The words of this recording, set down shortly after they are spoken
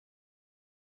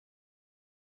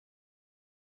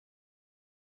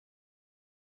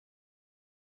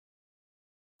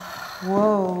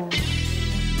Whoa.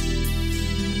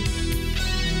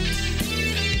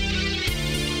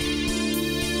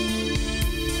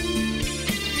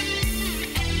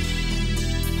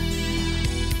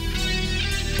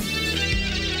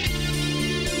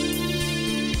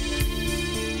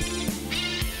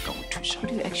 Who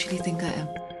do you actually think I am?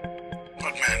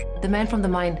 What man? The man from the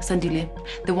mine, Sandile.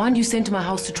 The one you sent to my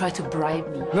house to try to bribe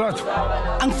me. What?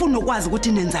 Angifuni ukwazi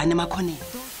ukuthi nenzani emakhoneni.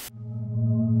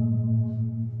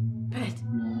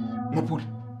 Mapuli,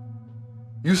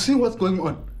 you see what's going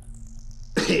on?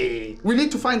 We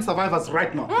need to find survivors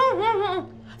right now.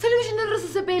 Television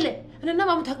resisebele. And now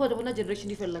I'm talking about one generation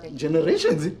you feel like.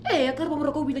 Generations? Hey, I can't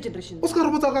remember how generation.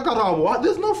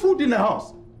 There's no food in the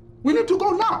house. We need to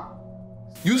go now.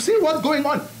 You see what's going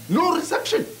on? No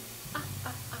reception.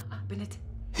 Bennett.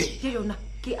 Yona,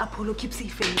 ke Apollo keeps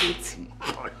it.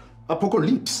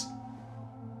 Apocalypse.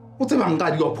 What's the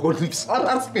apocalypse?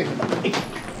 Ask me.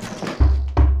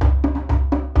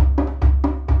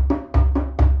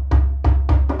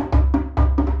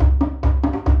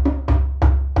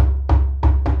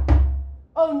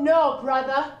 Oh no,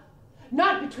 brother.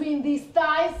 Not between these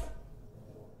thighs.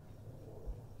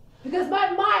 Because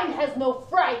my mind has no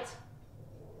fright.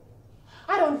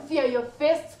 I don't fear your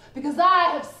fists because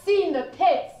I have seen the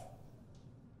pits.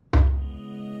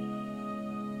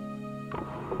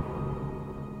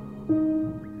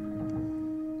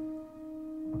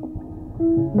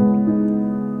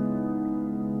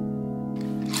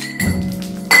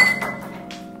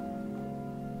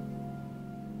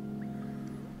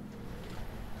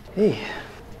 Hey.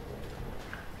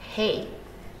 Hey,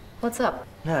 what's up?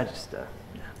 No, just, got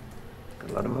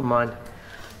a lot on my mind.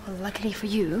 Well, luckily for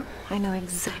you, I know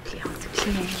exactly how to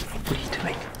clear. What are you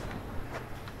doing?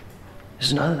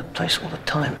 There's no other place all the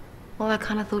time. Well, I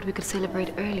kind of thought we could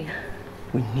celebrate earlier.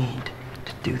 We need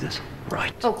to do this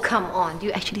right. Oh, come on. Do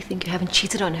you actually think you haven't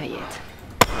cheated on her yet?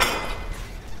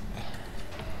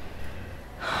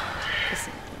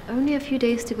 Listen, only a few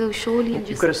days to go, surely, and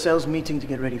You've got a sales meeting to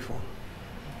get ready for.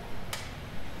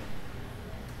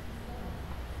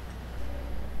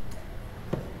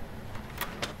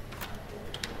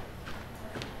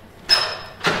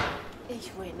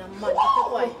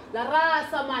 La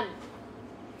raza, man.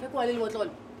 Fekwa le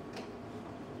botlolo.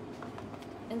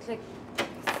 Entle.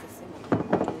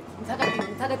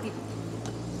 Nthakati.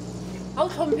 How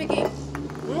tlhomphe ke?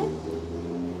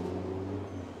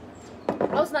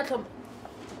 How sna tlhomphe?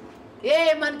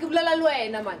 Yeah, man, ke bulela le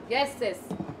wena, man. Yes, sis.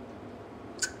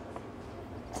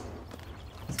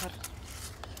 Sorry.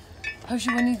 How's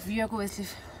your winning view go, Wesley?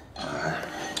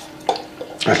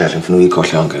 Kahle ngifuna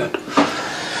ukuyikhohle yonke lento.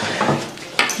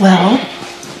 Well,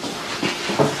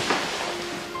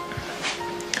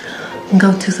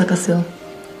 go to Sakasil.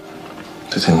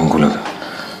 Sithini ngikholeka?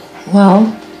 Well,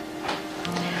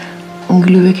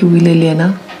 ungilubeki wile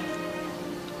lena.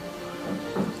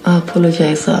 I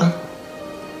apologize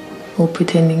for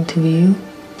pretending to be you.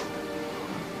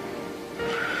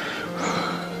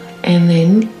 And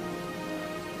then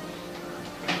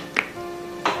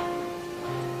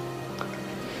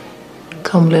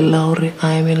come Lauri,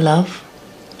 I am in love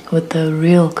with the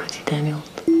real Kuti Daniel.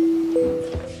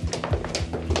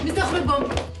 Mr. Grootboom.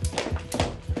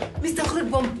 Mr.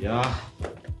 Grootboom. Yeah.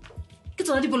 Ke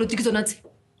tsona dipolotiki tsona tse.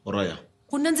 Oraya.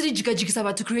 Go nna ntse di jikajikisa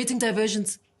batho creating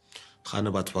diversions.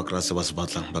 Gane batho ba krase ba se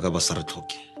batlang ba ka ba sa re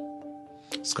tlhoke.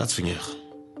 Ska tshwenyega.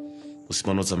 O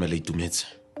simana o tsamaela itumetse.